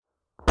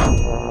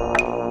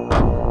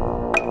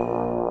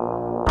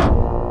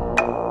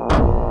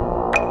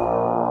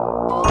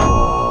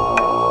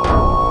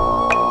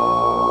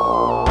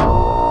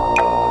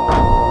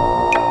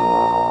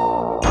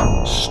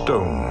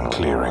Stone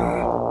Clearing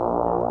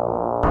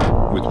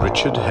with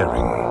Richard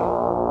Herring.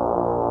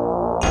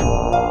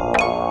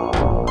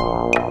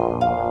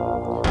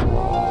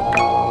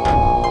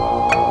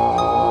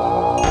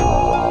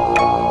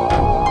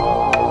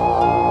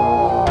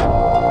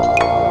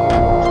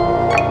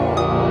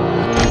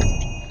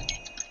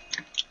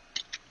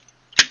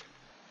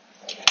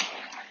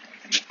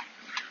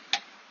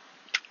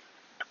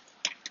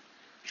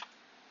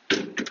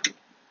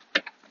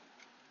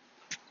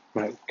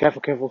 Right,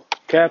 careful.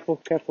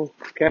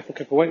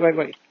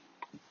 Wait.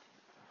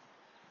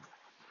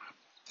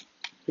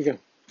 Here you go.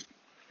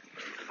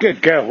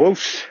 Good girl,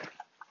 Wolves.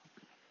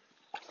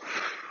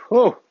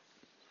 Oh,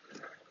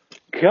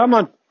 come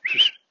on.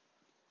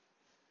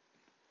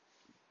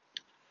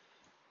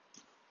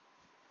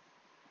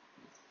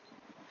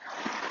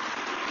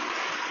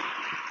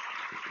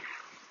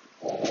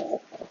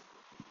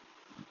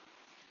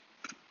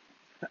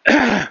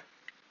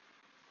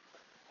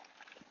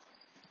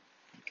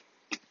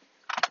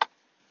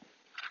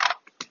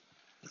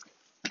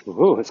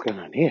 Oh, what's going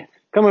on here?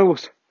 Come on,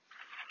 Wolves.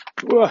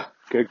 Whoa,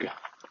 good girl.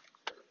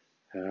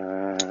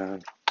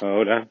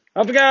 Hold on.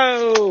 Off we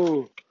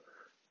go.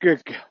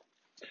 Good girl.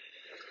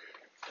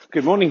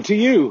 Good morning to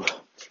you.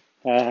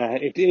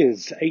 It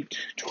is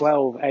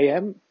 8:12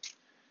 a.m.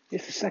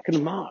 It's the 2nd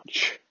of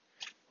March.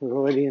 We're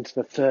already into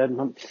the 3rd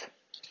month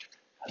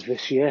of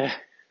this year,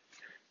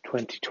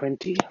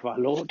 2020, of our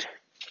Lord,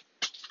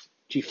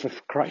 Jesus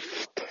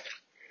Christ.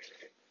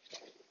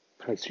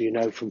 As you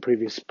know from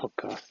previous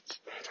podcasts,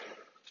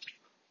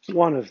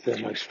 one of the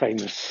most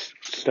famous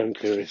stone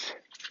clearers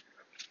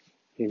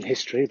in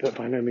history, but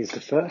by no means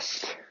the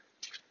first.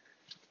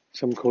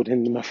 Some called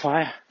him the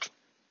Messiah.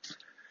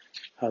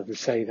 Others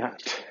say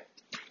that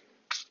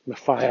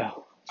Messiah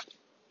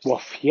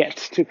was yet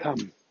to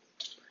come.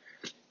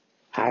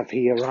 Have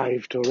he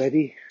arrived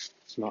already?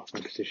 It's not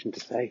my position to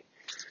say.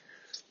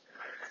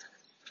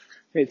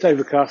 It's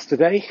overcast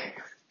today.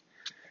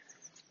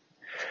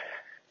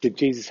 Did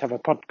Jesus have a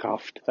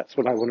podcast? That's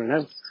what I want to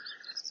know.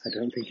 I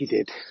don't think he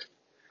did,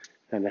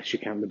 unless you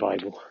count the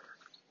Bible,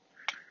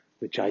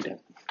 which I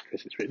don't,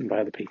 because it's written by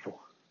other people.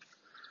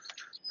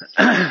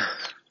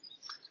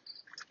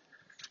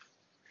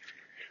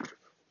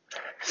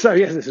 So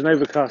yes, it's an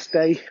overcast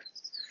day.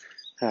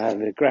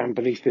 The ground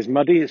beneath is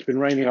muddy. It's been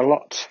raining a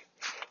lot.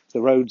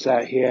 The roads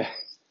out here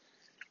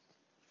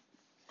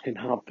in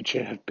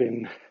Hertfordshire have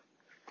been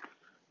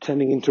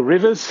turning into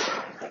rivers,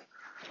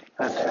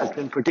 as has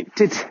been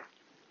predicted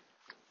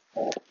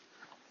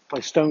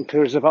by stone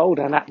clearers of old,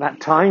 and at that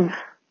time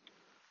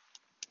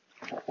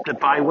the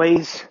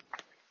byways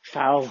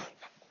shall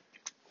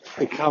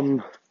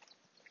become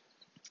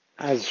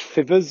as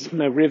rivers.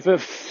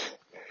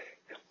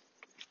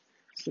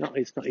 It's not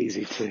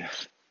easy to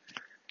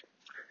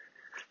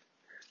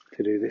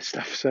do this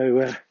stuff.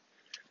 So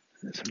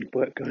there's some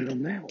work going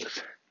on there.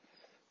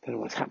 Don't know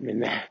what's happening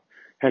there.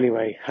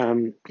 Anyway,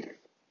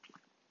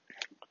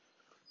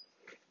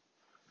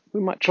 we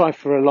might try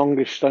for a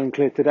longish stone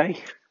clear today.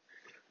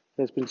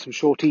 There's been some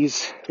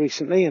shorties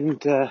recently,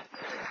 and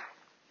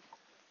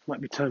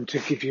might be time to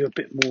give you a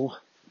bit more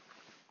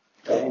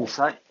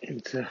insight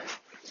into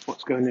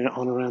what's going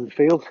on around the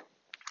field.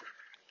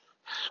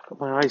 Got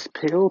my eyes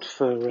peeled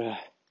for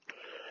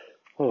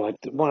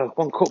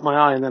one caught my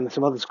eye, and then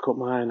some others caught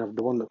my eye, and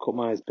the one that caught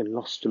my eye has been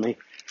lost to me.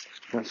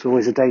 That's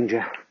always a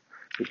danger.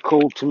 It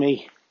called to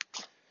me,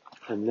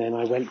 and then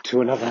I went to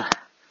another,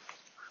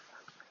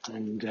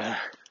 and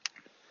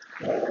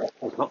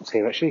there's lots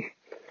here actually.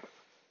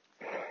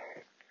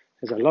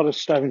 There's a lot of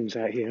stones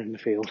out here in the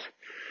field.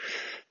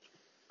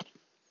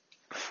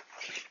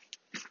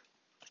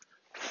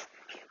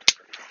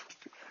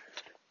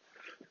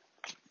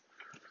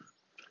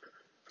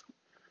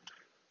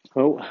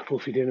 Oh,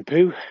 Wolfie doing a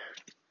poo.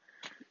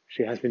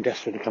 She has been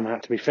desperate to come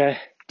out, to be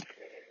fair.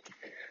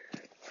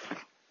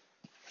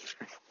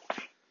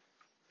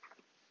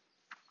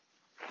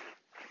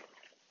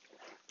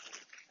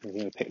 I'm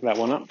going to pick that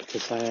one up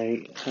because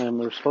I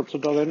am a responsible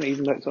dog owner,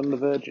 even though it's on the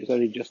verge. It's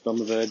only just on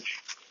the verge.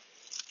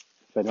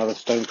 If another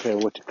stone clearer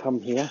were to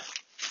come here,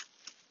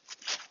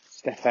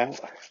 step out,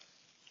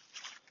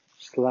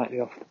 slightly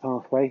off the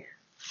pathway,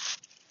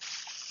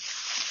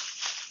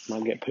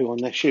 might get poo on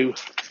their shoe.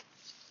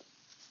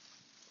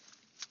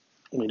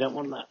 And we don't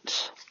want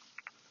that.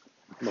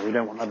 Well, we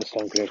don't want other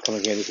stone clearers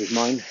coming here. This is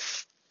mine.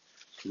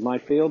 This is my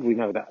field. We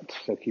know that,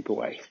 so keep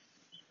away.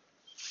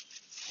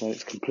 When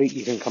it's complete,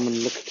 you can come and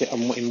look at it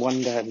in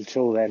wonder.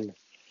 Until then,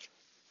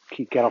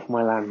 get off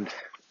my land.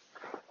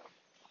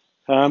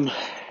 Can't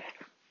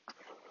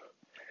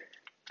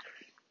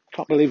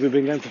believe we've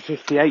been going for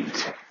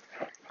 58.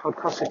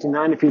 Podcast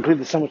 59 if you include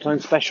the summertime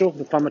special,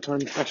 the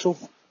summertime special.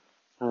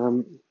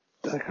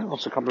 I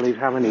also can't believe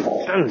how many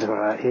stones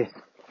are out here.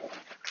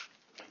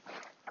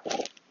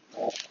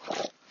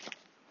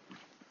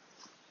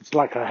 It's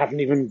like I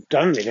haven't even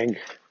done anything.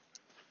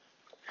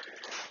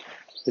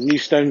 The new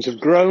stones have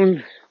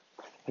grown.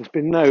 There's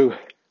been no,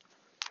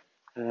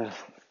 I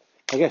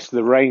guess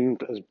the rain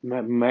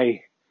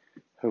may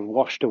have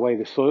washed away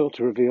the soil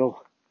to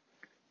reveal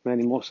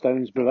many more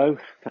stones below.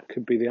 That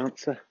could be the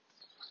answer.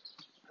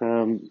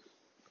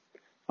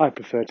 I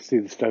prefer to see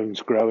the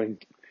stones growing,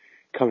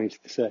 coming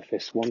to the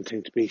surface,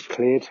 wanting to be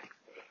cleared,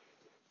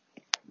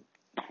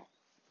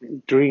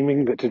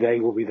 dreaming that today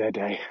will be their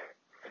day,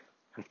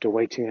 after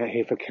waiting out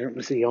here for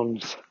countless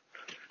eons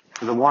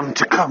for the one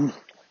to come.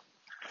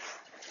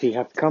 He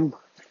hath come,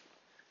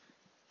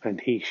 and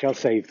he shall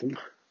save them.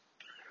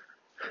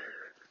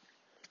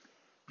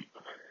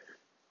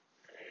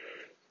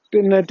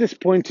 Been a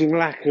disappointing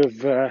lack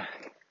of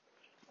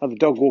other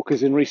dog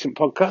walkers in recent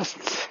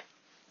podcasts.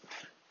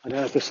 I don't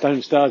know if the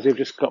Stone Stars have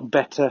just got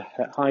better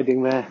at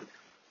hiding their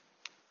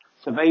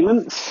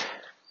surveillance,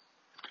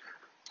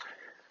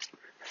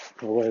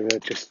 or whether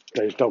just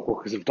those dog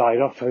walkers have died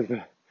off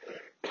over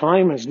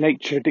time as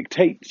nature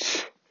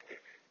dictates.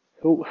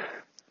 Oh,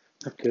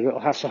 after a little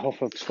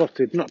Hasselhoff I've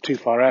spotted, not too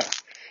far out.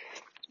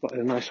 Spotted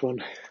a nice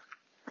one.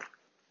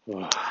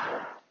 Oh.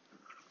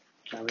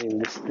 I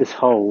mean, this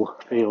whole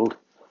field.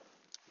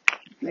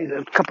 There's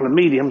a couple of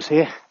mediums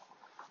here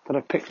that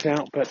I've picked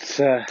out, but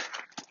I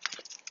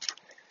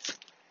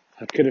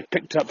could have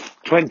picked up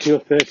 20 or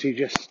 30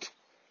 just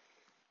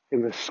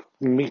in the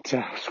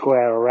metre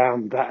square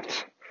around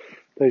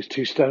those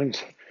two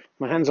stones.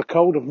 My hands are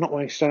cold. I'm not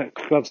wearing stone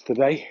gloves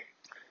today,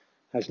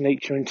 as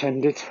nature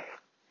intended.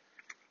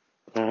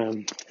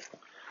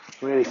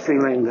 Really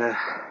feeling the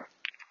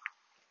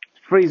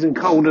freezing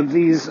cold of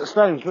these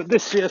stones. But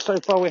this year so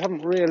far we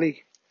haven't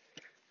really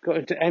got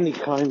into any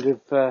kind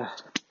of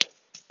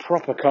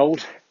proper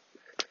cold.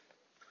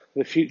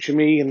 The future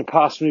me and the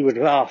past me would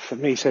laugh at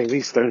me saying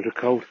these stones are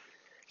cold.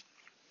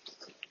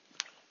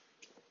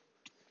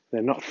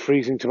 They're not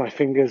freezing to my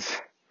fingers,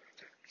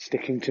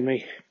 sticking to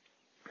me.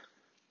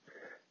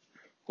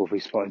 Wolfie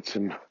spotted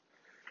some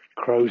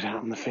crows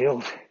out in the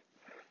field.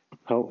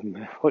 Oh,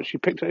 and what she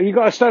picked up. Have you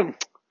got a stone?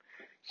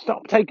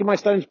 Stop taking my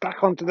stones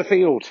back onto the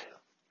field.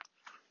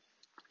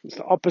 It's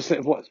the opposite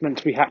of what's meant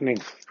to be happening.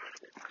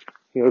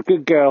 You're a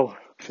good girl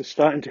for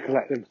starting to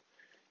collect them.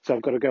 So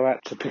I've got to go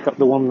out to pick up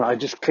the one that I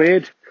just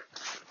cleared,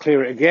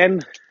 clear it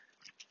again.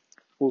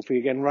 Wolfie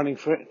again running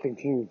for it,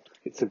 thinking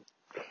it's a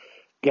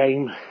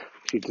game.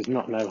 She does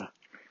not know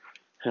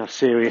how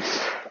serious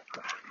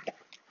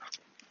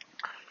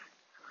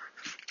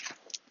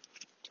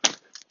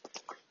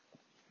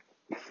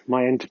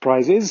my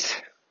enterprise is.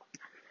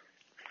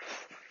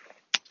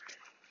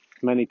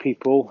 Many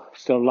people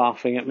still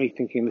laughing at me,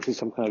 thinking this is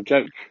some kind of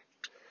joke.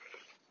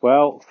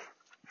 Well,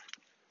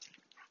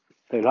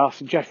 they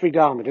laughed at Jeffrey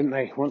Dahmer, didn't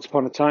they? Once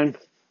upon a time.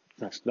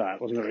 That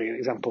wasn't a really good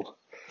example.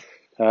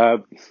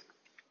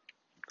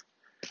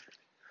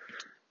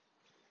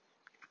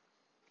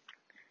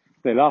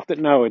 They laughed at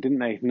Noah, didn't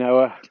they?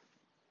 Noah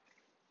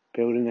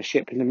building a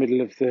ship in the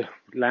middle of the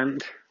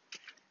land.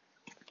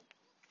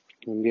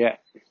 And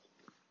yet,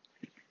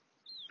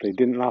 they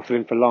didn't laugh at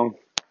him for long.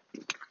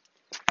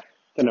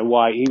 Don't know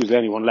why. He was the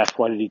only one left.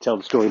 Why did he tell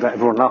the story about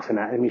everyone laughing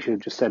at him? He should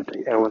have just said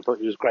that everyone thought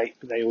he was great,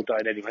 but they all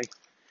died anyway.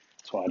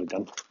 That's what I'd have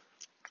done.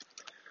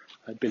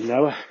 I'd been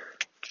Noah.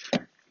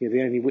 You're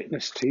the only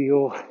witness to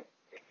your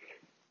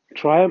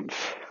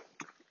triumph.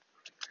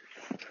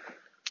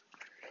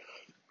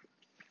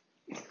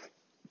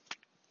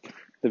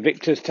 The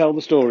victors tell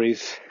the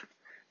stories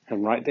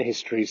and write the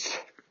histories.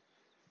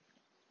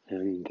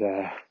 And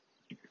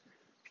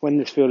when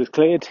this field is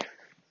cleared,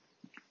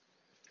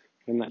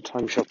 when that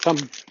time shall come,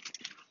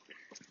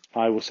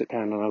 I will sit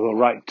down and I will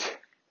write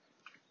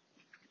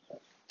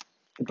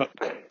a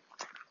book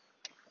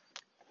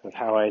of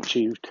how I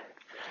achieved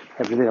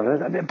everything.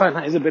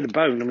 That is a bit of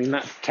bone. I mean,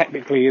 that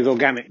technically is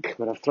organic,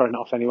 but I've thrown it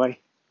off anyway.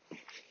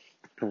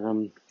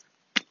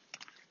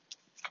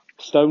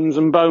 Stones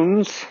and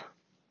bones.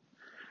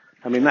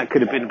 I mean, that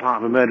could have been part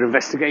of a murder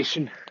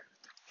investigation.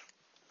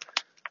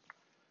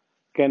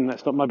 Again,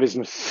 that's not my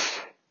business.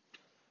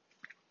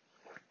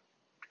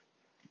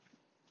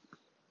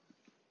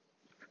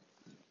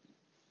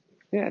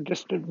 Yeah,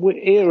 just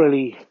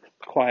eerily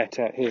quiet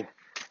out here.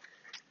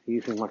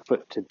 Using my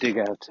foot to dig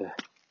out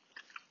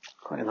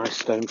quite a nice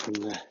stone from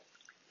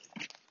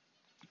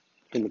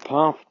in the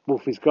path.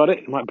 Wolfie's got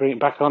it. Might bring it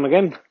back on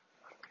again.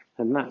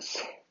 And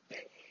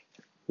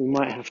we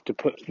might have to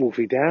put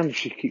Wolfie down if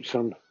she keeps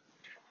on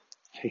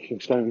taking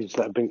stones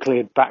that have been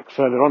cleared back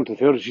further onto the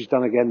field, as she's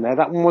done again there.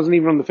 That one wasn't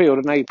even on the field,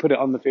 and now you put it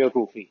on the field,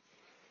 Wolfie.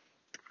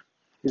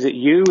 Is it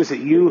you? Is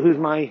it you who's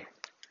are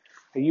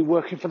you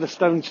working for the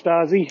Stone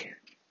Starsy?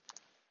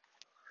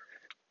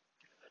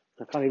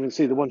 I can't even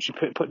see the one she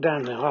put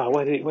down there. Oh,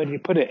 where did you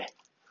put it?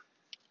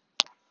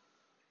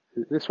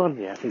 Is it this one?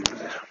 Yeah, I think it's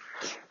this one.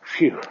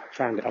 Phew,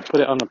 found it. I'll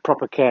put it on a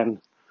proper cairn,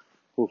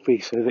 Wolfie,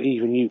 so that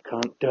even you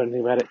can't do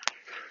anything about it.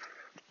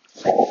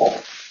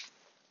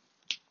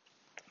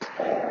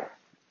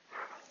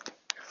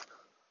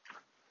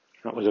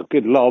 That was a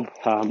good lob.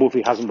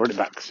 Wolfie hasn't brought it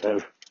back, so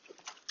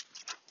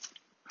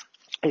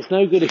it's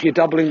no good if you're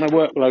doubling my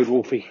workload,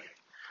 Wolfie.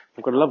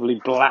 I've got a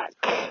lovely black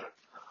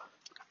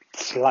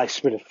slice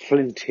bit of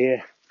flint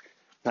here.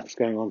 That's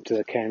going on to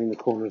the cairn in the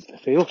corner of the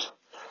field.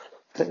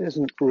 It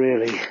hasn't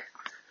really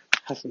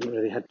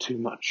had too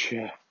much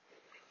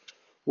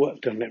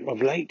work done it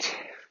of late.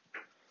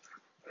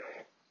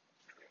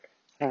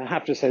 I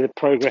have to say the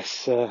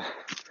progress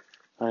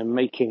I'm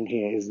making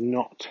here is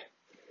not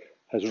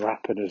as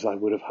rapid as I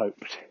would have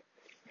hoped.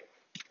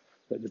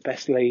 But the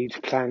best laid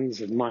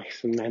plans of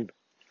mice and men,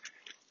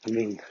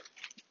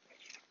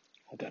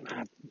 I don't know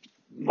how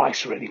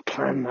mice really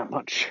plan that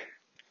much.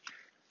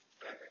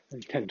 They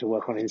tend to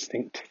work on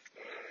instinct,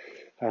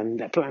 and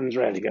their plans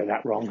rarely go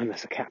that wrong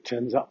unless a cat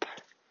turns up.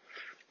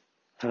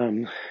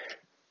 The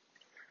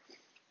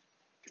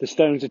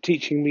stones are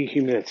teaching me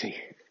humility.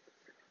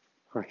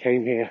 I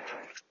came here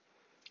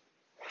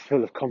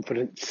full of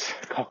confidence,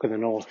 cock of the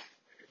north.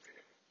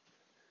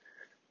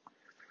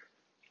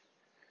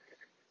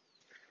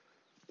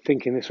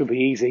 Thinking this would be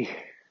easy,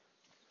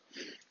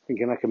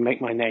 thinking I could make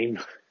my name.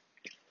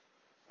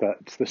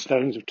 But the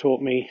stones have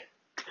taught me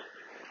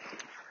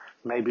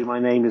maybe my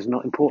name is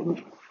not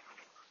important.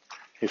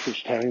 If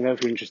Richard Herring,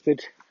 those are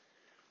interested.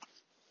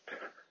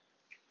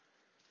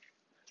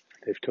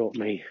 They've taught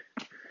me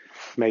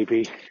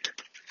maybe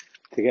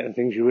to get the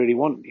things you really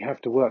want, you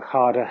have to work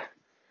harder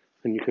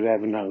than you could have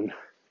ever known.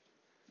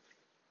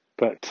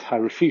 But I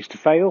refuse to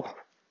fail,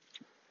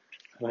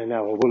 and I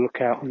know I will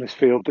look out on this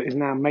field that is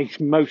now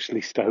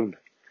mostly stone,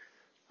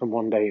 and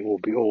one day it will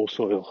be all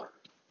soil.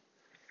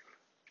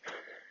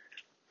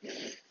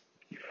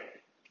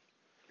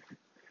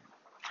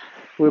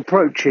 We're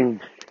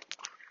approaching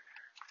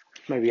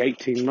maybe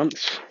 18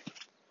 months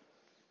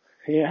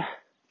here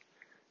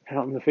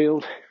out in the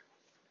field.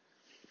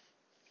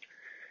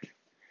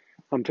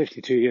 I'm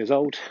 52 years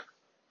old.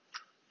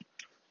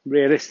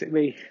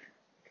 Realistically,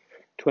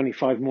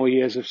 25 more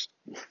years of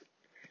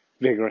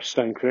vigorous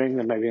stone clearing,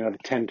 and maybe another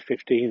 10 to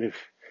 15 of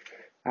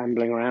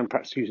ambling around,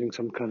 perhaps using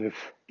some kind of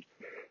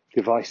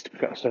device to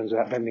pick up stones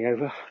without bending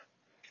over.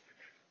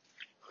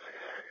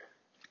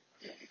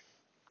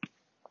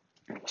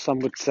 Some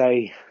would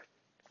say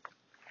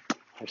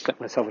I've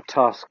set myself a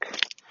task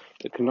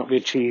that cannot be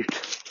achieved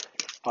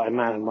by a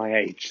man of my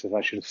age, that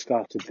I should have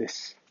started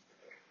this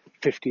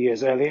 50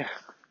 years earlier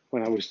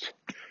when I was,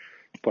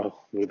 would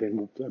have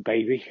been a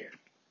baby.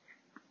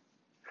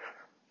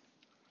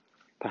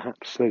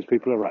 Perhaps those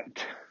people are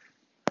right.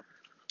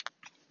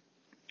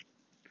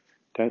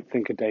 Don't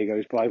think a day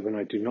goes by when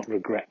I do not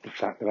regret the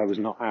fact that I was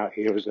not out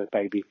here as a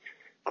baby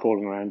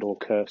crawling around or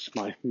curse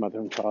my mother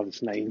and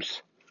father's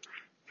names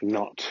for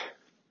not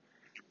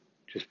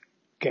just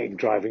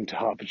driving to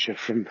Hertfordshire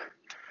from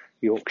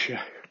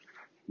Yorkshire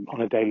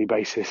on a daily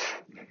basis,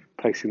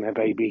 placing their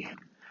baby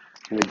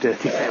in a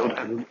dirty field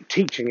and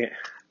teaching it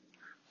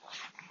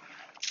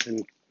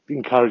and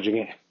encouraging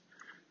it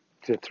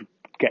to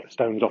get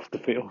stones off the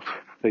field.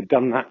 If they'd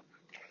done that,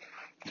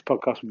 this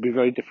podcast would be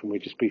very different.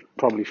 We'd just be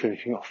probably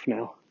finishing off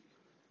now.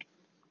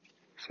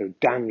 So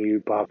damn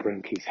you, Barbara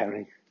and Keith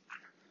Herring.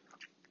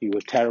 You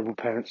were terrible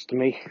parents to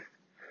me,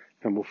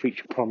 and will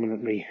feature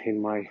prominently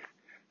in my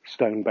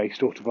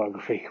stone-based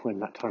autobiography when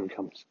that time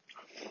comes.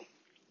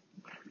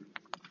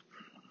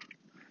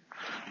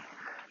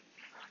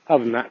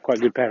 Other than that, quite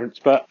good parents,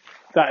 but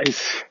that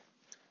is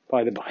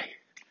by the by.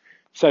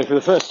 So for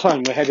the first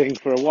time we're heading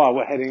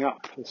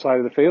up the side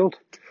of the field.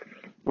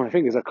 My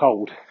fingers are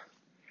cold.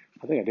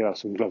 I think I do have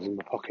some gloves in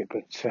my pocket,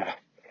 but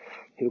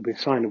it'll be a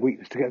sign of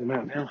weakness to get them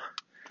out now.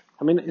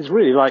 I mean, it's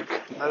really like,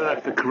 I don't know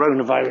if the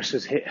coronavirus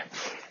has hit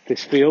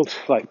this field,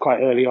 like quite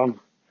early on,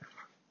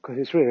 because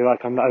it's really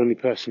like I'm the only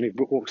person who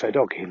walks their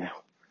dog here now.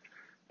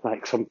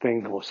 Like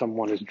something or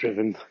someone has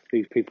driven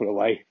these people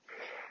away.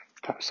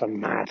 Perhaps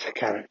some mad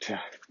character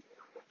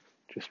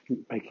just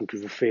making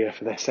people fear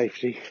for their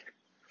safety,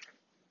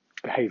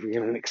 behaving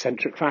in an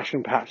eccentric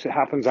fashion. Perhaps it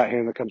happens out here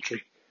in the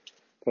country,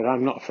 but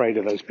I'm not afraid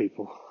of those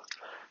people.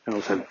 And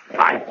also,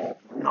 I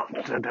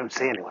don't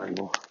see anyone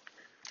anymore.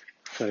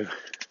 So,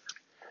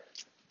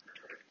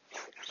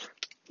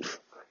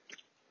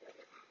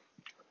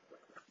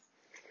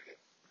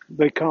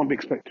 they can't be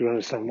expected to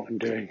understand what I'm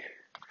doing.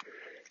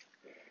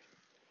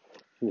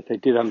 And if they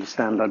did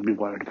understand, I'd be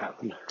worried about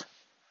them.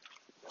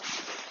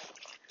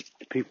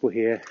 The people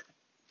here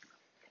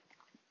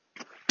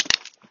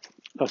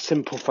are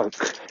simple folk.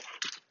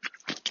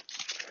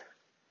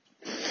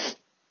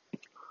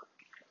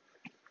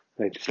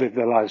 They just live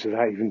their lives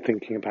without even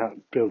thinking about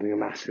building a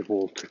massive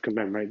wall to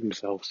commemorate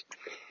themselves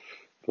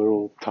for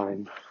all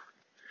time.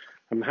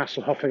 I'm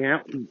Hasselhoffing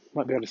out and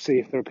might be able to see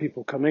if there are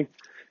people coming,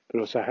 but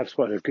also I have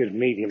quite a good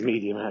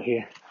medium out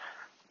here,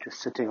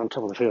 just sitting on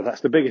top of the field. That's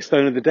the biggest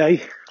stone of the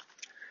day.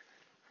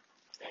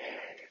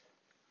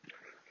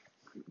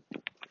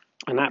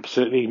 An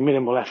absolutely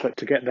minimal effort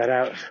to get that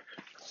out.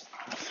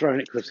 I've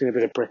thrown it because I've seen a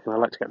bit of brick, and I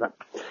like to get that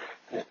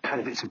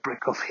tiny bits of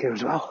brick off here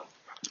as well.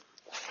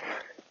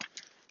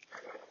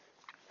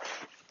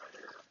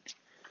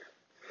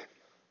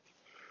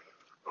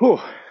 Whew.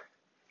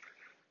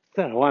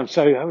 Don't know why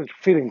I was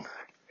feeling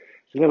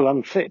a little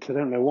unfit. I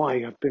don't know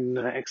why. I've been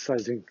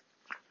exercising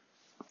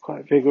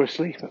quite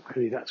vigorously, but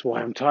maybe that's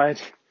why I'm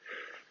tired.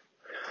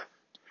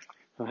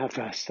 I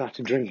have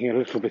started drinking a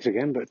little bit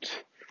again, but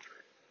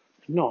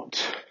not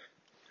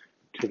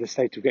to the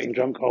state of getting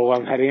drunk. Oh,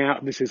 I'm heading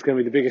out. This is going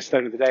to be the biggest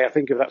stone of the day. I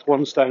think if that's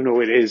one stone,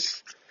 or it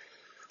is.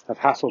 I've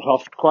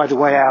Hasselhoffed quite a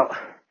way out.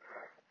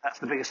 That's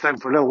the biggest stone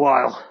for a little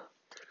while.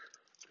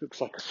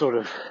 Looks like a sort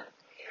of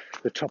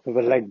the top of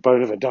a leg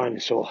bone of a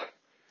dinosaur.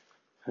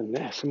 And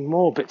there's some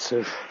more bits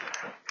of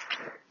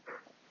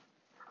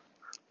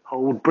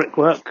old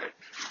brickwork.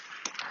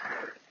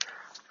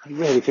 I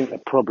really think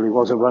there probably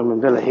was a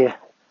Roman villa here.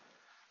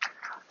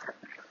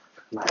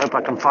 And I hope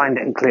I can find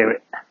it and clear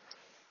it.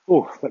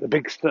 Oh, but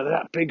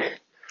that big,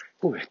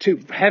 oh, too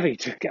heavy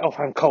to get off.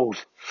 I'm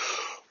cold.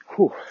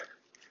 Oh,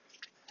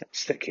 let's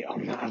stick it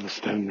on that other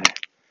stone there.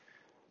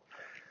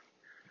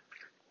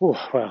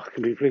 Oh, well, I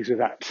can be pleased with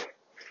that.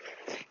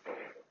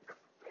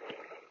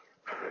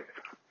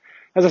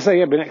 As I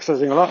say, I've been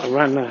exercising a lot.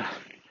 I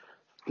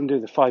can do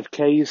the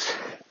 5Ks,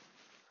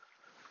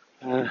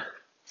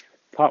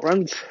 park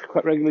runs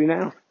quite regularly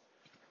now.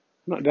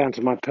 Not down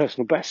to my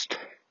personal best,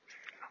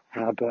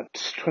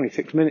 but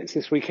 26 minutes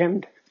this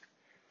weekend.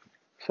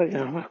 So,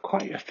 I'm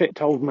quite a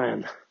fit old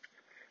man.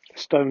 The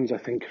stones, I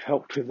think, have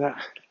helped with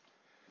that.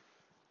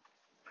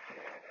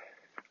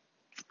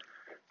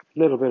 A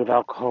little bit of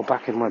alcohol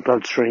back in my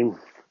bloodstream.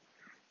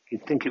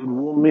 You'd think it would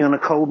warm me on a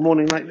cold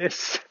morning like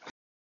this.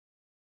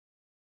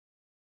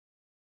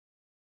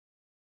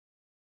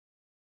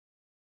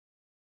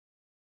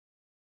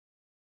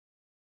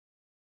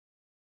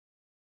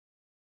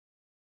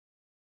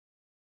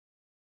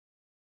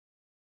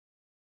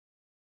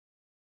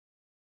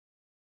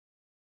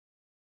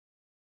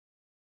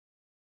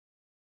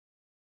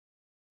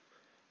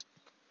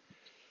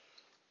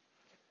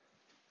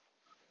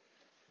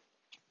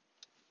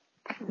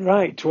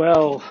 Right,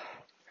 well,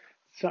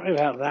 sorry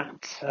about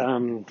that.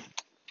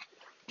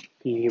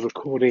 The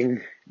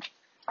recording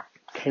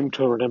came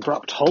to an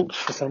abrupt halt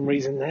for some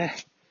reason there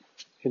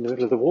in the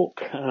middle of the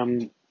walk.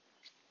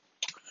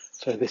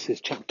 So this is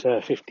chapter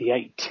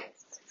 58,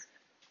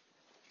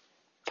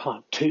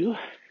 part 2.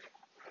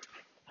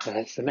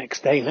 It's the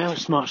next day now,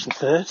 it's March the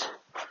 3rd,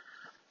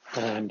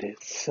 and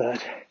it's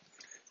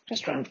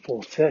just around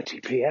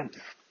 4:30 p.m,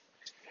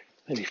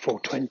 maybe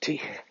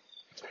 4:20.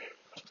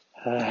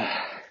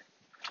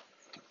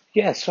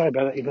 Yeah, sorry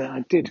about that, but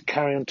I did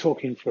carry on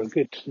talking for a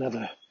good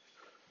another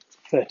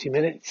 30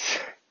 minutes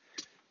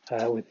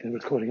with the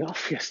recording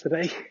off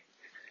yesterday.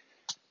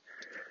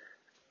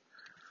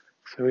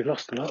 So we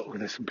lost a lot. Well,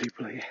 there's some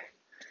people here.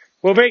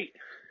 Wolby!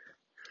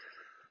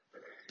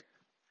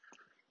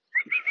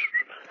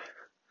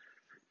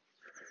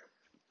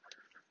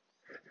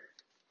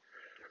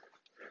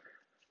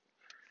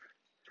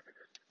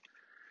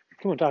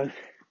 Come on, darling.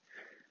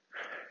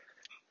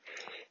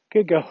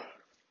 Good girl.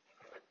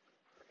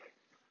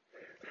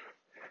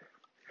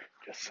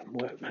 Just some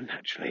workmen,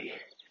 actually.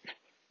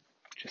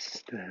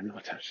 Just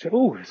not attached to...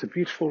 Oh, there's a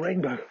beautiful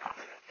rainbow.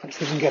 Let's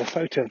see if we can get a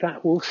photo of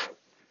that, Wolf.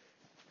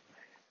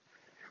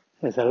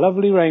 There's a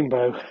lovely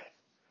rainbow.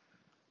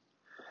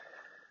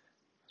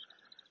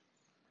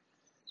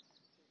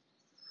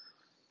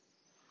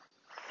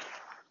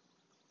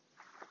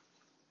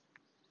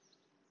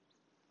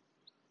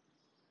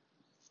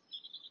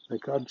 The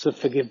gods have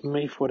forgiven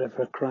me for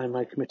whatever crime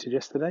I committed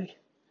yesterday,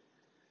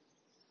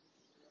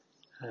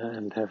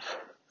 and have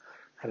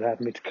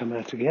allowed me to come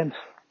out again.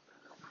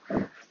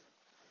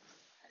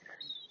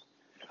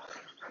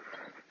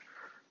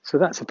 So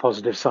that's a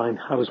positive sign.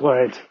 I was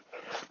worried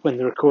when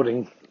the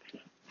recording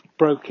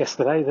broke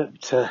yesterday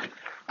that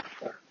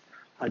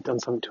I'd done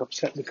something to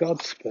upset the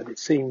gods, but it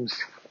seems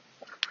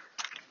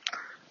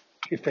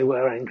if they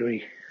were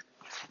angry,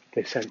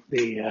 they sent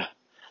the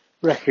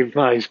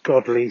recognised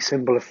godly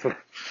symbol of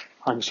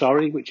I'm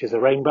sorry, which is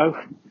a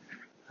rainbow.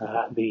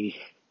 The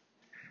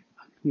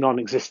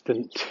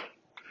non-existent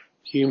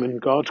human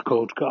god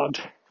called God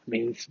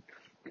means,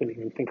 couldn't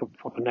even think of a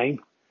proper name.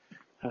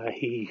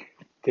 He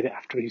did it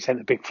after he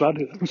sent a big flood.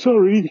 I'm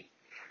sorry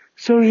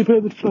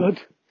about the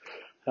flood.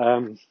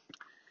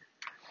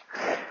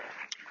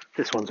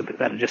 This one's a bit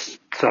better, just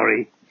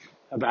sorry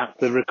about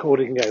the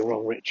recording going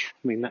wrong, Rich.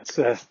 I mean, that's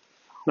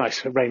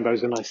nice.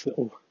 Rainbow's a nice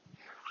little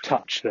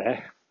touch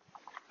there.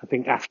 I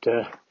think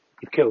after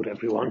you killed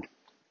everyone,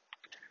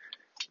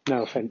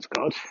 no offence,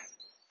 God,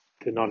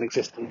 the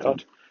non-existent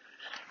God,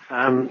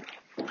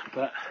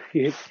 but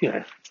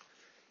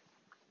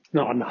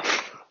not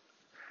enough.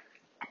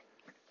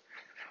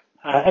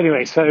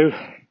 Anyway, so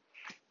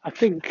I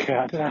think,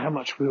 I don't know how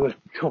much we were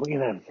talking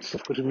then, so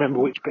I could remember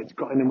which bits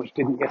got in and which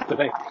didn't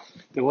yesterday.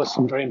 There was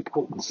some very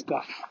important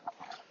stuff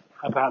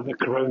about the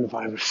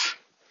coronavirus.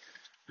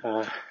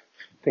 I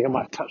think I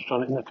might have touched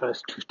on it in the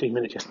first 15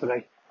 minutes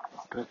yesterday,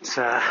 but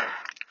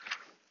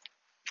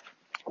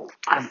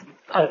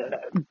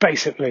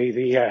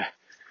basically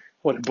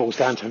what it boils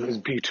down to, and it was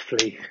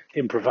beautifully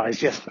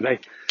improvised yesterday,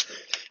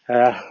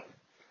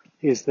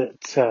 is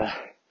that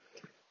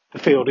the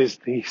field is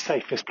the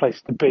safest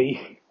place to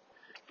be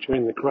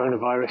during the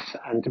coronavirus,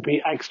 and to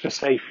be extra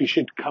safe you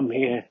should come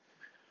here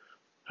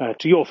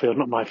to your field,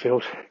 not my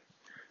field.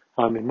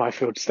 I'm in my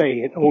field,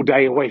 stay all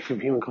day away from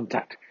human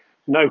contact,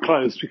 no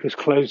clothes because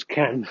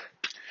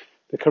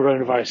the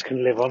coronavirus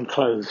can live on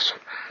clothes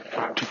for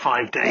up to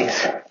 5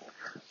 days.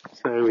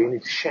 So you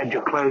need to shed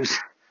your clothes,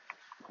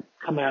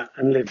 come out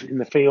and live in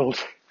the field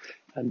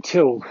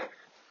until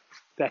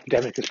the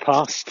epidemic has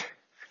passed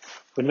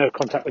with no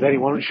contact with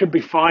anyone. It should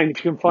be fine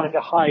if you can find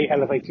a high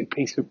elevated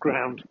piece of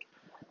ground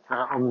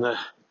on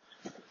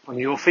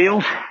your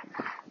field,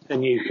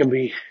 then you can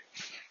be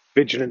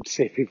vigilant to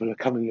see if people are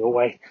coming your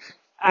way.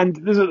 And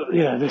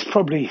there's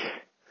probably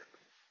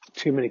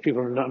too many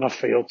people and not enough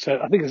field. So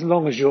I think as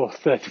long as you're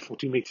 30,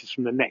 40 metres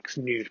from the next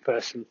nude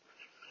person,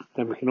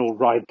 then we can all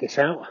ride this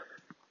out.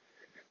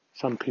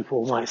 Some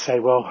people might say,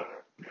 well,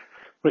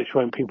 Rich,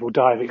 won't people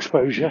die of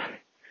exposure?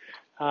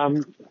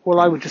 Well,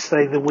 I would just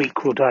say the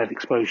weak will die of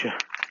exposure.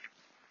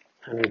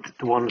 And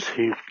the ones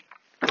who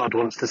God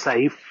wants to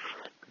save,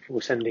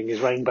 before sending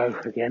his rainbow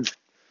again,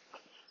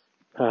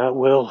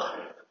 will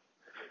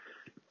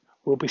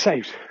be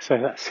saved. So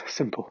that's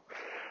simple.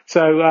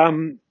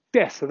 So,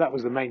 so that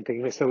was the main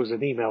thing. There was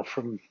an email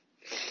from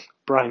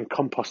Brian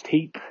Compost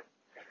Heap.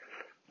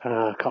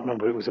 I can't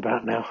remember what it was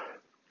about now.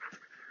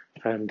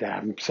 And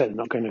said I'm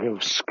not going to go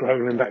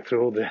scrolling back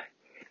through all the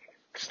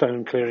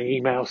stone clearing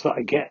emails that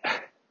I get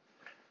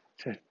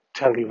to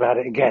tell you about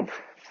it again.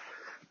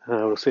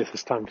 We'll see if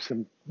there's time for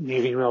some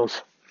new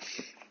emails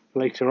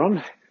later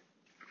on.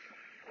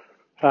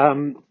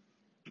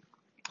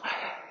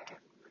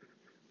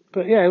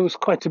 But yeah, it was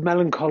quite a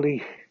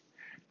melancholy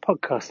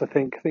podcast, I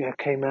think. I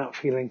came out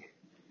feeling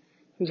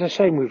it was a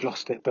shame we've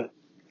lost it, but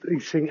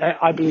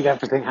I believe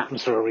everything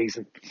happens for a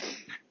reason.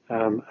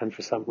 And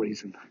for some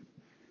reason,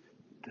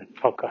 the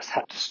podcast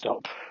had to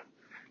stop.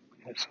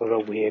 It's sort of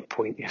a weird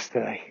point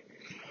yesterday.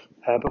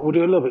 But we'll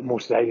do a little bit more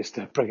today just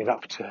to bring it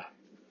up to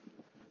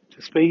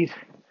speed.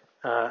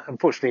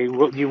 Unfortunately,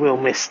 you will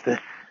miss I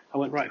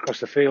went right across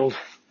the field,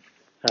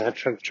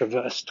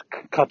 traversed,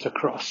 cut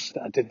across.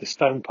 I did the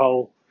stone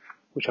pole,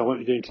 which I won't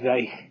be doing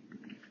today,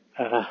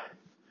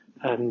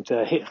 and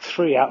hit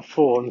 3 out of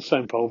 4 on the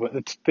stone pole. But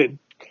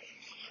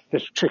the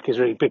trick is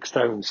really big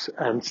stones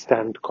and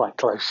stand quite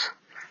close,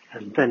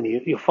 and then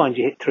you'll find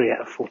you hit 3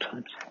 out of 4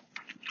 times.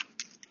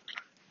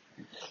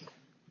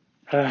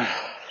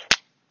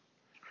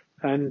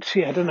 And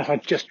yeah, I don't know if I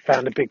just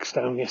found a big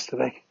stone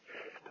yesterday.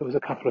 There was a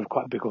couple of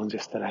quite big ones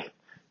yesterday.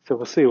 So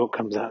we'll see what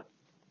comes out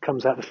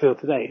the field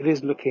today. It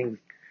is looking,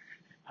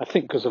 I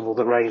think because of all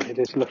the rain, it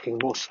is looking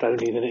more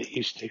stony than it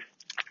used to.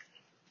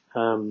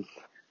 And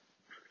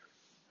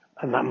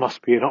that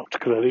must be an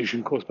optical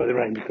illusion caused by the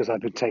rain, because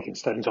I've been taking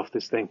stones off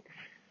this thing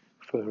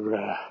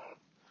for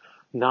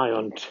nigh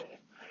on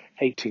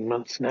 18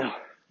 months now.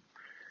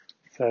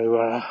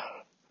 So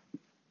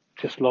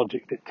just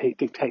logic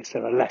dictates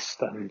there are less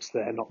stones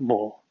there, not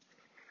more.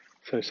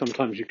 So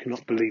sometimes you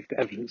cannot believe the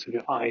evidence of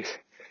your eyes.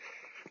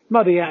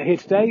 Muddy out here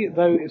today,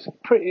 though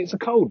it's a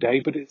cold day,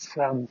 but it's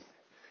and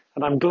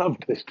I'm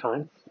gloved this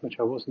time, which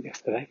I wasn't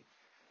yesterday.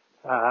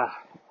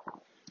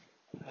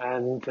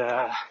 And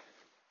the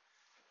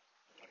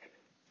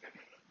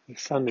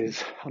sun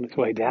is on its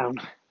way down,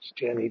 its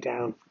journey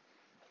down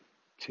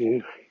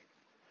to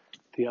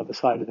the other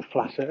side of the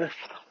flat earth.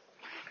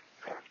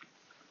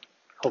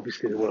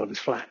 Obviously the world is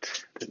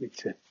flat, don't need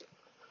to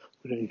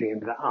put anything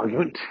into that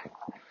argument.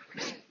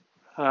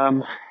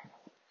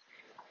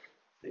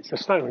 It's a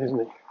stone,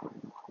 isn't it?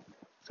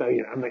 So,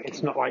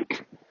 it's not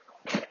like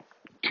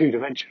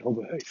two-dimensional,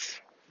 but it's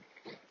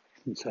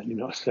certainly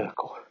not a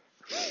circle.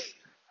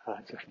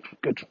 It's a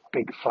good,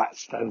 big, flat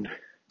stone.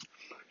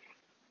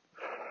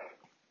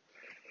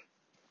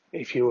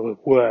 If you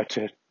were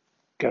to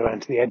go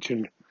around to the edge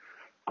and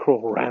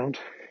crawl around,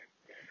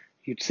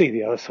 you'd see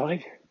the other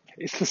side.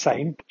 It's the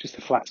same, just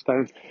a flat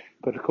stone,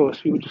 but of course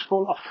you would just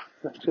fall off.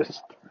 That's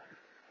just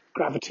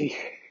gravity.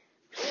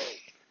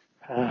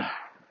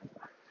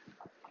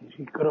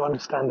 You've got to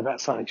understand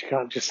about science. You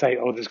can't just say,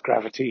 oh, there's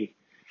gravity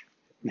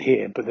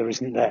here, but there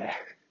isn't there.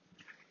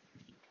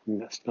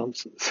 And that's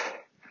nonsense.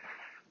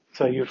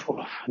 So you'd fall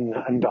off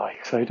and die.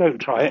 So don't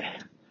try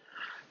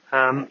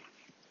it.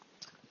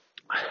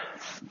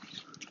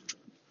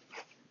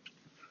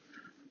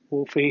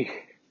 Wolfie,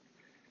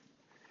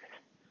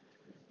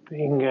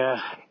 being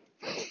a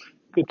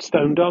good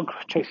stone dog,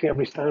 chasing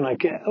every stone I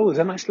get. Oh, there's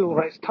a nice little,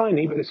 it's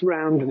tiny, but it's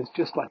round and it's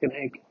just like an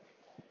egg.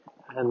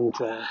 And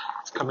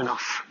it's coming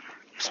off.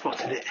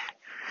 Spotted it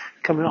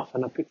coming off,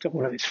 and I picked up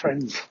one of its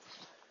friends.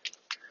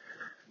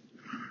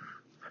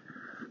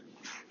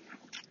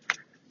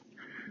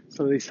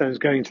 Some of these stones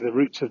going to the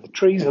roots of the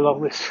trees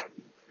along this.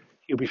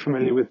 You'll be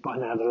familiar with by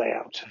now the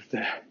layout of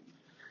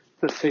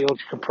the field.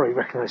 You can probably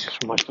recognise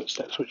just from my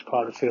footsteps which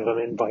part of the field I'm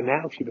in by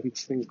now if you've been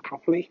listening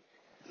properly.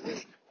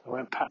 I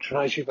won't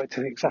patronise you by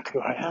telling you exactly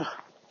where I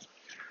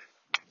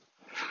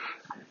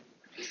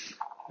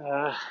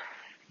am.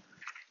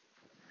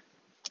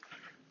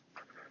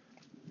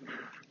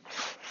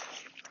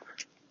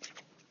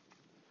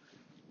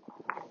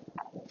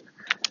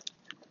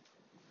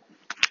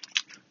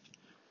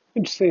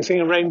 Interesting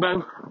seeing a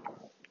rainbow.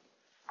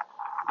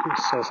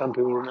 Some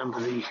people remember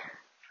the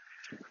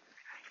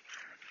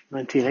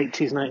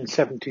 1980s,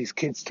 1970s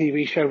kids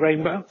TV show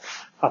Rainbow.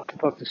 Up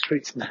above the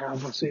streets and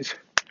houses,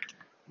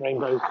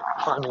 rainbow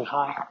climbing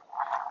high.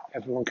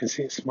 Everyone can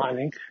see it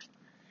smiling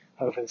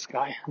over the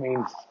sky. I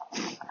mean,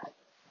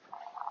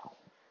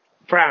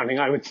 frowning,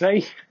 I would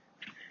say.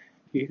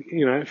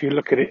 You know, if you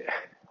look at it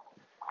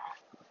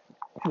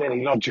in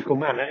any logical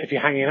manner, if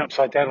you're hanging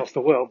upside down off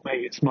the world,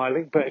 maybe it's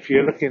smiling, but if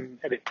you're looking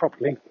at it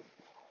properly,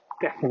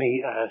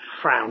 definitely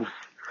frown.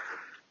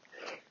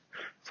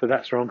 So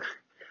that's wrong.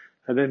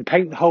 And then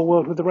paint the whole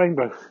world with the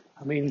rainbow.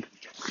 I mean,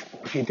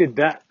 if you did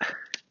that,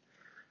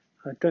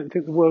 I don't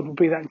think the world would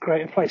be that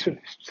great a place with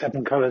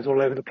 7 colours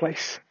all over the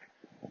place.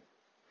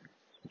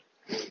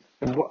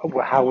 And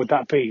how would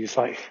that be? It's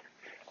like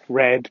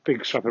red,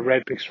 big stripe of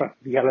red, big stripe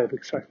of yellow,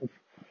 big stripe of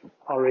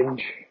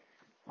orange.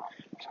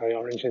 Sorry,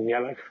 orange and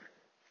yellow.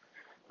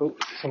 Oh,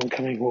 someone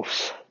coming,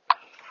 wolves.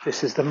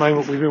 This is the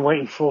moment we've been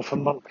waiting for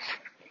months.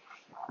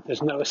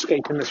 There's no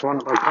escaping this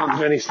one. I can't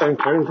do any stone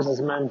clearing because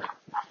there's a man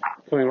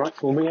coming right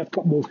for me. I've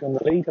got Wolfie on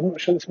the lead. I'm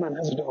not sure this man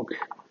has a dog.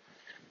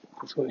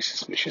 That's always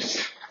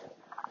suspicious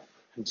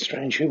and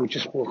strange. Who would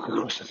just walk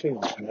across the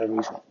field for no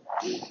reason?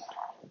 We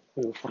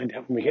will find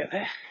out when we get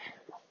there.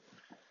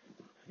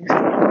 He's a boy.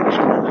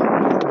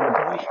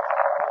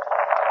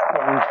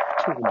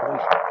 Two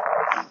boys.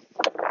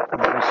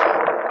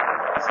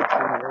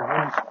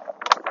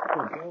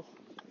 Poor girl.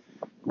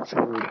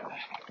 So we get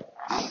there.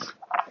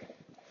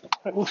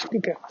 Right, Wolf's a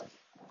good girl.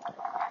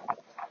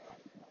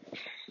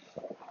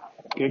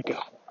 Good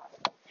girl.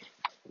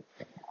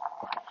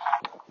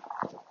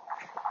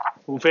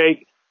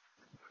 Wolfie.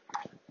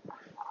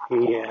 He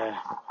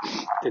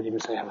didn't even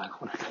say hello.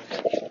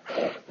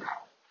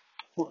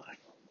 What a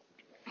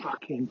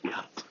fucking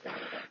cunt.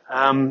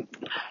 I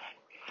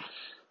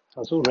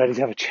was all ready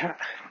to have a chat,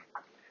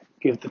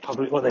 give the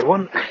public what they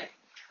want,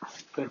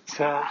 but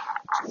that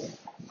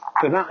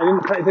I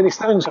didn't collect any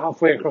stones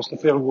halfway across the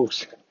field,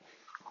 wolves.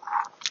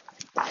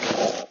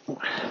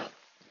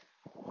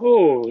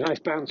 Oh, nice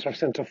bouncer I've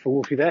sent off for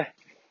Wolfie there.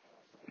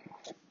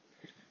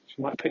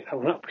 She might pick that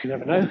one up, you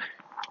never know.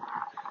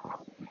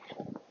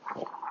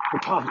 The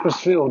path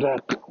across the field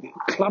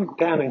clumped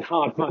down in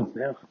hard mud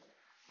now.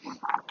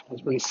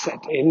 It's really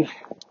set in,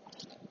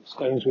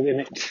 stones within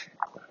it.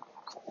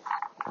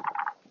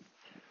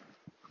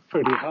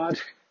 Pretty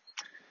hard.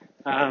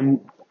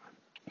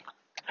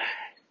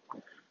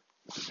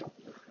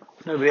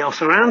 Nobody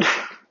else around.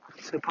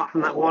 So apart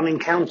from that one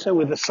encounter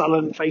with a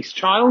sullen-faced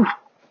child,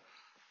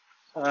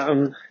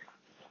 and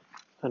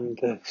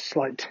the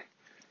slight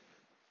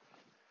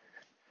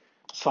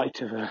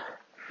sight of a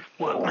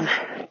workman,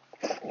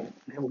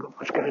 we haven't got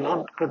much going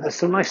on. But there's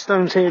some nice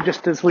stones here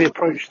just as we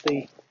approach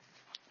the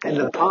end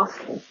of the path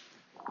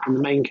in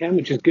the main cairn,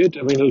 which is good.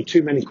 I mean, there are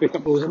too many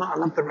pickup balls. I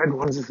love the red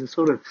ones. There's a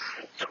sort of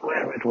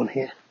square red one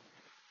here.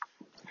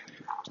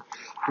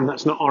 And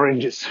that's not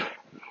orange, it's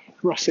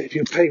russet. If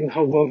you're painting the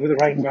whole world with a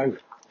rainbow,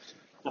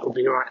 that would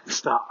be right at the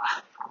start.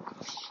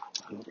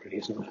 It really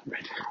isn't that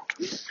red.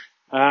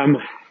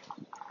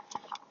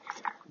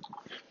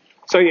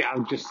 So yeah,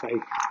 I'll just say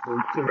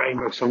the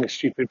rainbow song is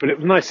stupid, but it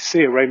was nice to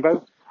see a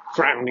rainbow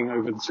frowning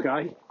over the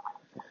sky.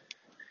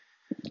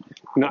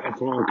 Not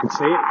everyone could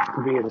see it. You have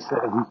to be in a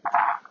certain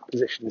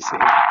position to see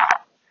it.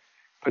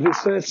 But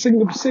it's a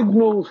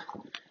signal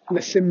and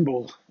a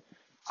symbol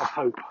of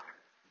hope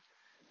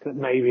that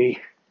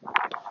maybe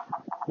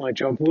my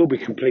job will be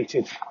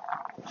completed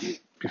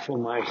before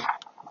my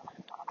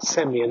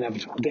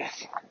semi-inevitable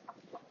death.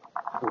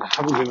 And I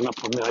haven't given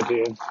up on the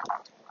idea of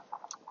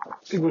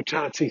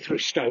immortality through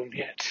stone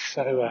yet.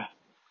 So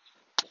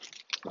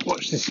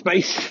watch this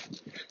space.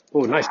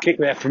 Oh, nice kick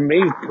there from me.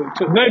 No,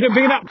 don't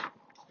pick it up.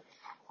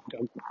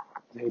 Dog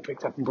nearly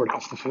picked up and brought it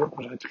off the field,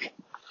 but I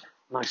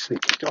nicely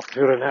kicked off the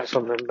field, and now it's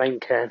on the main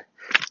cairn,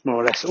 more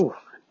or less. Oh,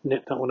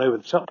 nipped that one over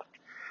the top.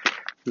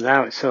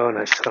 Now it's so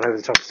nice. It's gone over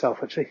the top itself,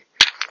 actually.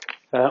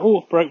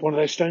 Broke one of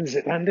those stones as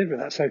it landed, but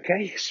that's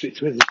okay. It's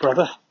with his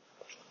brother.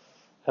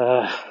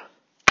 I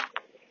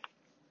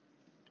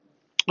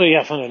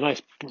found a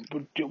nice,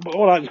 what I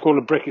like to call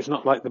a brick. It's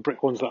not like the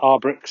brick ones that are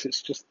bricks.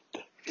 It's just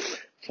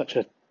such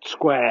a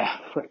square,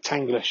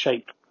 rectangular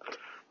shaped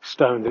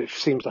stone that it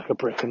seems like a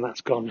brick, and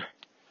that's gone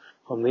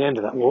on the end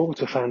of that wall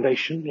to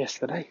foundation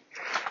yesterday.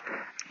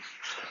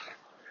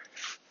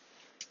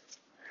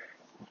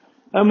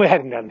 And we're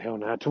heading down the hill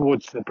now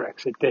towards the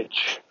Brexit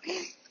ditch.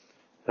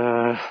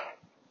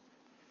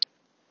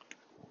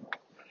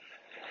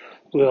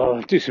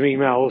 We'll do some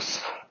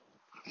emails.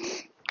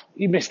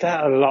 You missed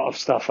out on a lot of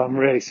stuff, I'm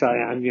really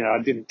sorry, and I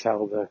didn't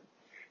tell the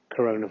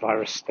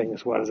coronavirus thing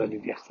as well as I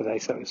did yesterday,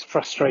 so it's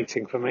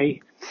frustrating for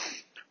me.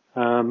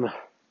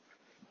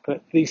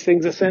 But these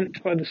things are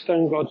sent by the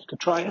stone gods to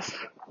try us.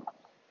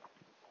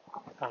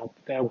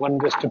 They're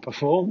wonders to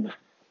perform.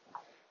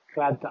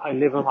 Glad that I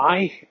live am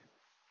I.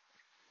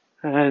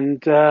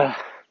 And,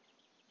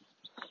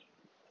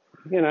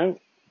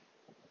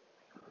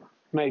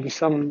 maybe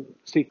some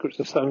secrets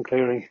of stone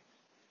clearing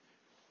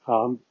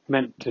are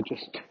meant to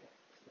just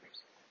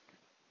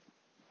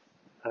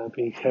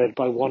be heard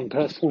by one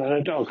person and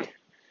a dog.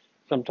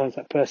 Sometimes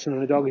that person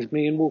and the dog is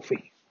me and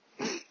Wolfie.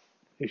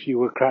 If you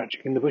were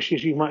crouching in the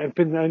bushes, you might have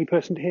been the only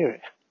person to hear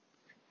it.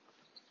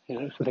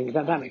 So think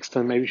about that next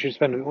time. Maybe you should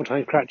spend a bit more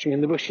time crouching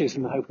in the bushes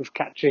in the hope of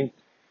catching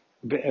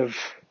a bit of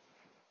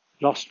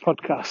lost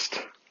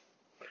podcast.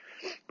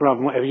 Rather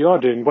than whatever you are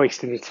doing,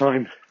 wasting your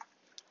time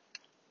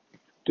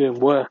doing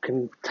work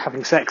and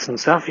having sex and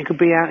stuff, you could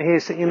be out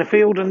here sitting in a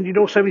field and you'd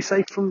also be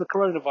safe from the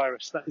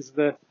coronavirus. That is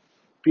the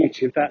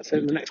beauty of that. So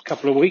in the next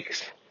couple of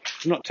weeks,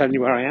 I'm not telling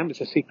you where I am,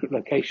 it's a secret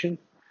location.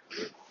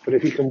 But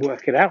if you can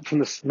work it out from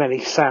the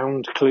many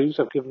sound clues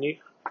I've given you,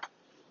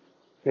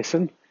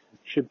 listen,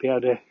 should be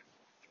able to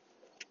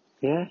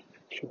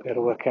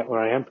work out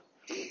where I am.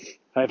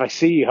 If I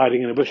see you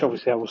hiding in a bush,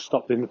 obviously I will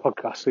stop doing the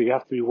podcast, so you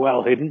have to be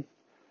well hidden.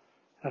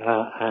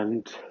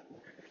 And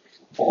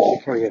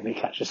you're probably going to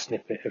catch a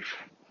snippet of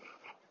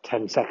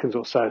 10 seconds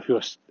or so if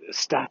you're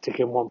static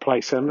in one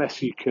place,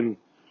 unless you can,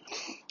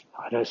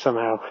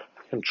 somehow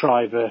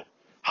contrive a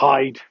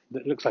hide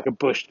that looks like a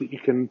bush that you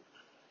can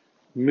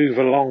move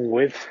along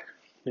with.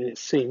 And it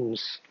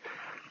seems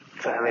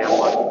fairly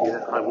unlikely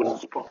that I wouldn't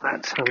spot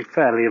that. I'm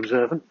fairly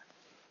observant.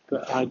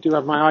 But I do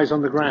have my eyes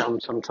on the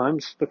ground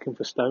sometimes, looking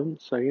for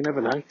stones, so you never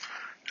know.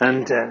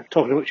 And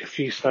talking of which, a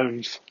few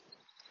stones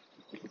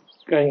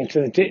going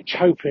into the ditch,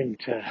 hoping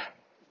to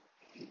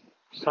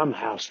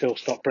somehow still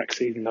stop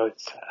Brexit, even though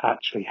it's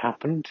actually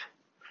happened.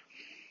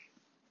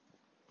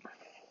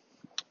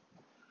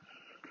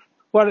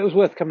 Well, it was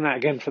worth coming out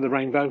again for the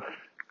rainbow.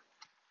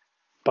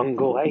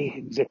 Bungle,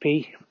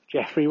 Zippy,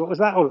 Jeffrey, what was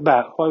that all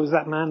about? Why was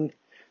that man?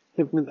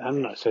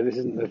 I'm not so. This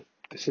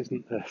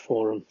isn't the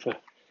forum for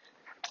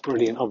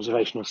brilliant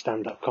observational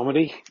stand-up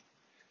comedy.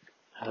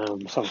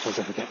 Sometimes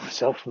I forget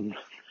myself and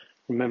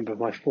remember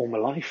my former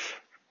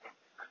life,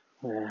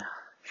 where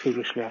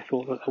foolishly I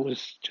thought that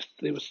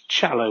it was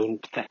shallow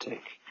and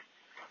pathetic,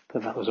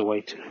 but that was a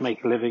way to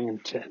make a living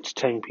and to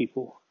entertain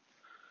people,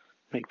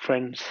 make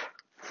friends.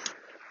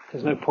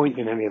 There's no point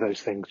in any of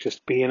those things.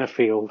 Just be in a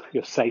field.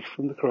 You're safe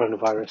from the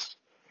coronavirus.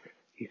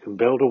 You can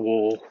build a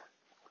wall.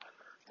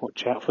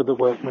 Watch out for the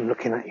workmen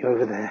looking at you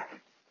over there.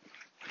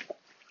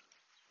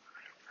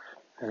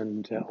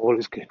 And all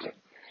is good.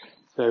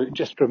 So it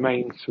just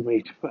remains for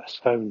me to put a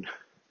stone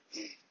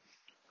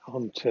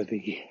onto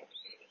the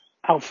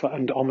Alpha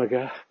and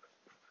Omega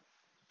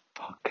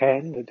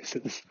Parkcairn. That is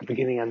at the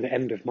beginning and the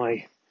end of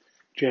my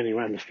journey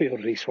around the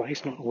field each way.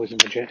 It's not always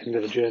the end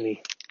of the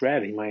journey,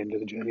 rarely my end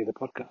of the journey of the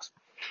podcast.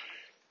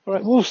 All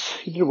right, Wolves,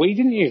 you did a wee,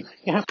 didn't you?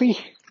 You happy?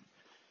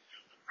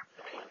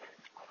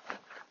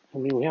 I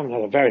mean, we haven't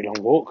had a very long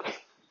walk,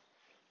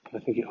 but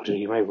I think it'll do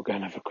you. Maybe we'll go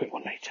and have a quick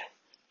one later,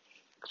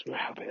 because we're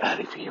out a bit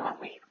early for you, aren't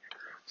we?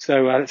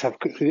 So let's have a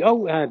quick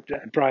review.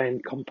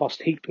 Brian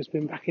Compost Heap has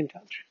been back in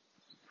touch.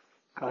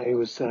 Guy who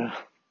was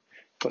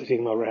got his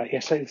email right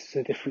yesterday. This is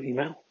a different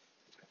email.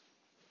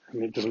 I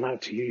mean, it doesn't matter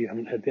to you. You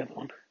haven't heard the other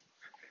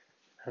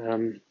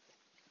one.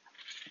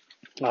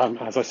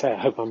 As I say, I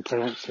hope I'm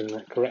pronouncing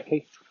that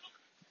correctly.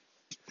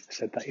 I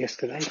said that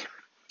yesterday.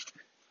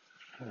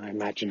 I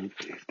imagine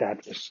if Dad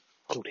was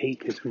called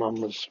Heap, his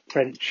mum was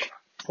French,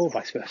 or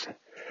vice versa.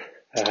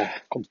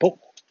 Compo.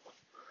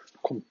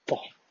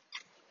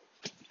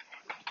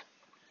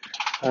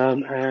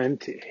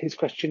 And his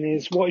question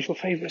is, what is your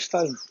favourite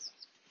stone?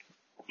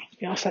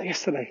 He asked that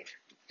yesterday.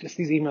 Just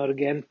he's emailed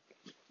again,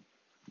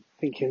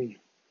 thinking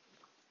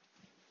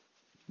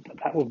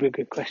that would be a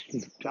good question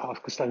to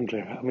ask a stone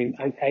clearer. I mean,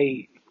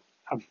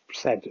 I've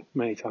said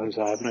many times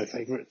I have no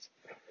favourites.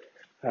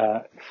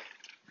 I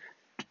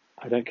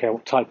don't care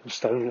what type of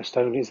stone a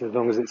stone is, as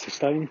long as it's a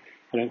stone.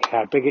 I don't care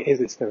how big it is,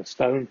 it's still a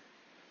stone.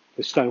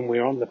 The stone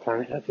we're on, the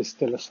planet Earth, is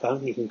still a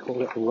stone. You can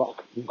call it a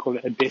rock, you can call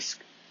it a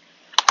disc,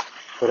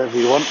 whatever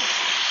you want.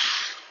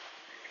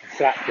 A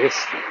flat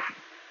disc.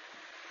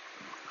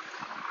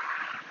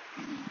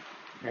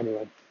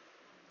 Anyway.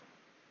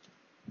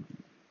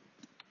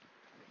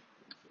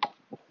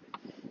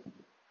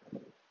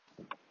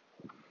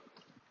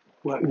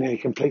 Work nearly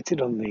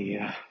completed on the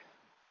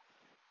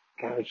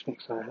garage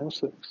next to our house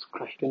that was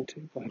crashed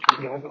into by a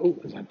drunk driver. Oh,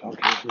 there's a dog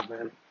here,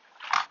 man.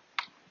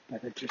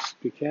 Better just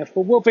be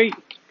careful. Whoopee!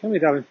 Come here,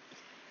 darling.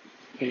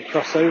 Can you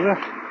cross over?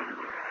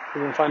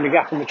 You want to find a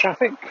gap in the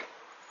traffic?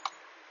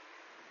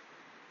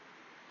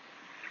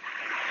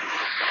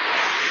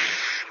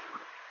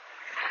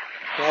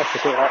 Yeah,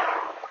 look at that.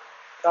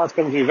 Car's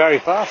coming through very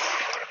fast.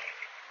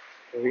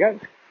 There we go.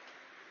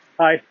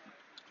 Hi.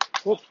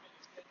 Whoops.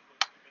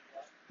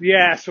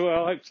 Yeah, so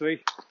well,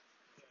 hopefully.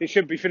 It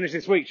should be finished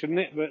this week, shouldn't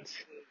it? But,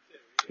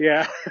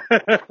 yeah.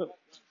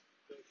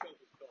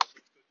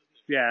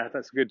 Yeah,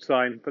 that's a good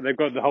sign. But they've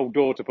got the whole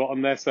door to put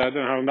on there, so I don't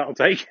know how long that'll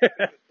take.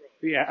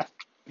 Yeah.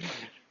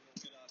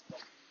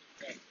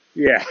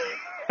 Yeah.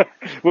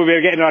 We'll be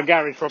able to get into our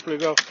garage properly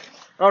as well.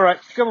 All right,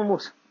 come on,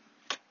 Wolves.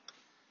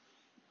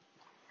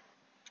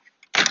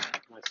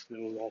 Nice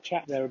little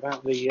chat there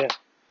about the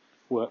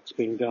works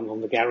being done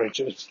on the garage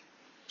that was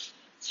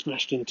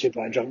smashed into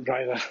by a drunk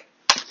driver.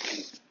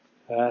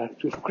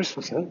 For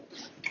Christmas, huh?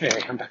 Yeah,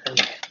 come back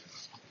over.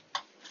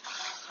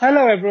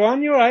 Hello,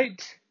 everyone. You all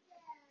right?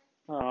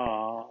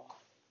 Aww.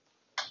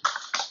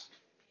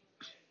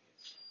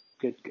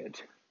 Good,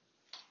 good.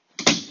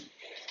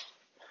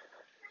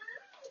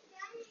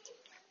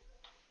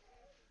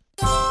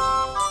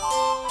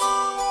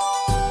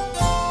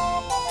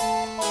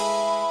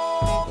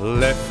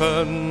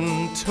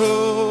 Listen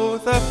to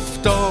the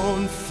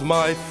stones,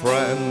 my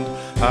friend,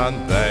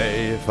 and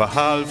they've a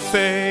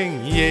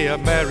halving ye a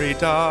merry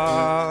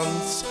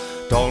dance.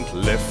 Don't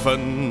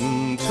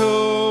listen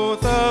to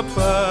the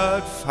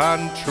bird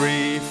fan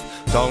treef,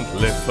 don't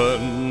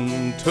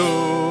listen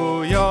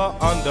to your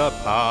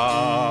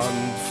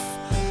underpants.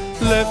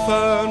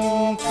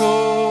 Listen to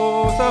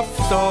the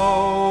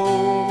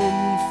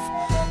stones,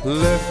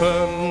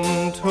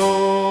 listen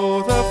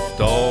to the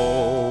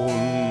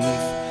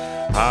stones,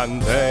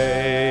 and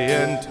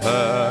they in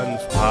turn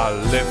shall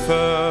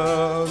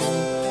listen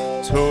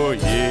to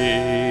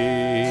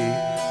ye,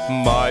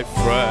 my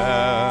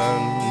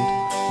friend,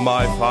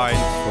 my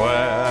fine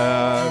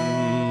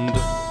friend.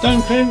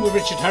 Stone Clearing with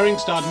Richard Herring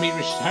starred Meet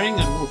Richard Herring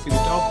and Wolfie the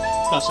dog,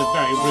 plus a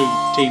very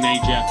rude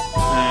teenager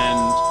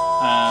and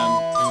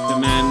the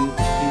man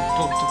who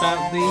talked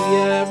about the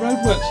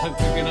roadworks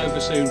hopefully being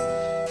over soon.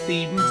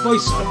 The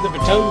voice of the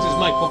Ratones is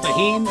Michael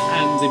Faheen,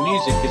 and the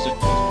music is of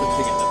course put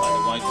together by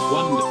the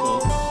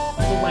wonderful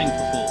Michael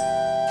Wankerful.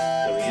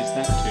 Though he is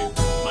that too,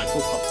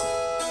 Michael Cochran.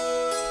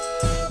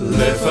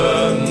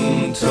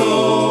 Listen to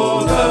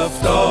the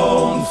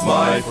stones,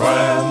 my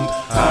friend,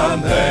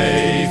 and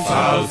they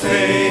shall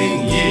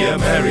sing ye a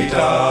merry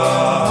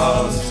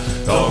dance.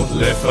 Don't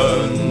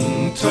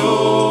listen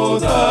to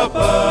the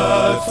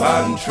bird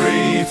fan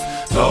trees,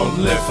 don't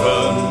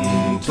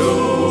listen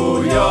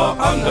to your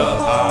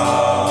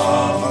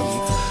underarms.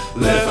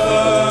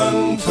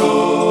 Listen to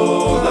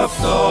the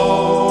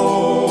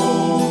stones,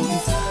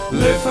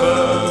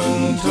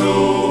 listen to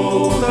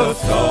the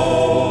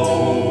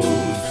stones,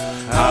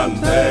 and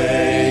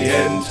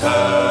they in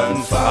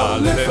turn shall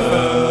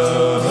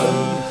listen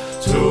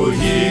to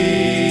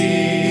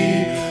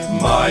ye,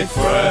 my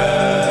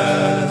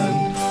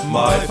friend,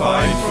 my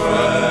fine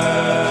friend.